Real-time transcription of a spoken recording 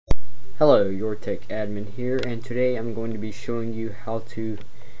Hello, your tech admin here, and today I'm going to be showing you how to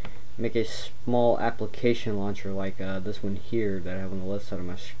make a small application launcher like this one here that I have on the left side of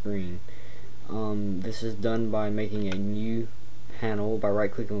my screen. This is done by making a new panel by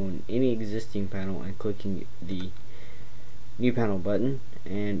right clicking on any existing panel and clicking the new panel button,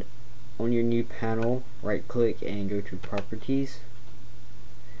 and on your new panel right click and go to properties.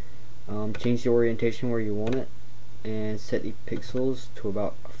 Change the orientation where you want it and set the pixels to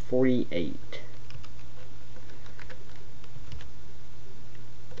about 48.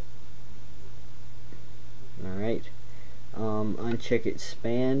 Alright, uncheck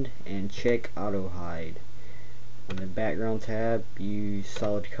expand and check auto hide. On the background tab, use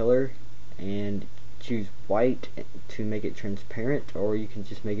solid color and choose white to make it transparent, or you can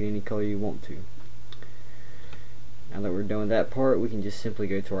just make it any color you want to. Now that we're done with that part, we can just simply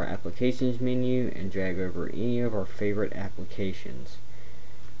go to our applications menu and drag over any of our favorite applications.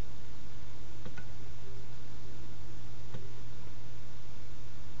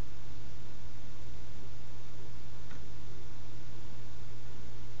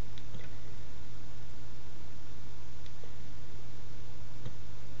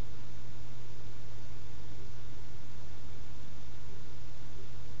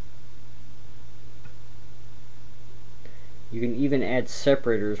 You can even add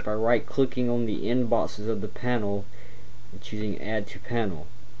separators by right clicking on the end boxes of the panel and choosing add to panel.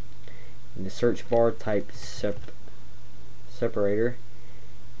 In the search bar, type separator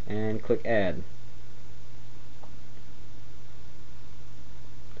and click add.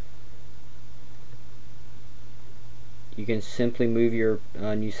 You can simply move your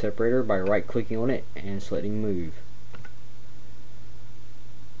new separator by right clicking on it and selecting move.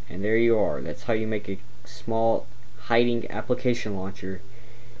 And there you are. That's how you make a small hiding application launcher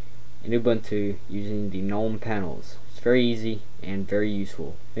in Ubuntu using the GNOME Panels. It's very easy and very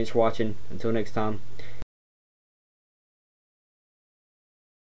useful. Thanks for watching. Until next time,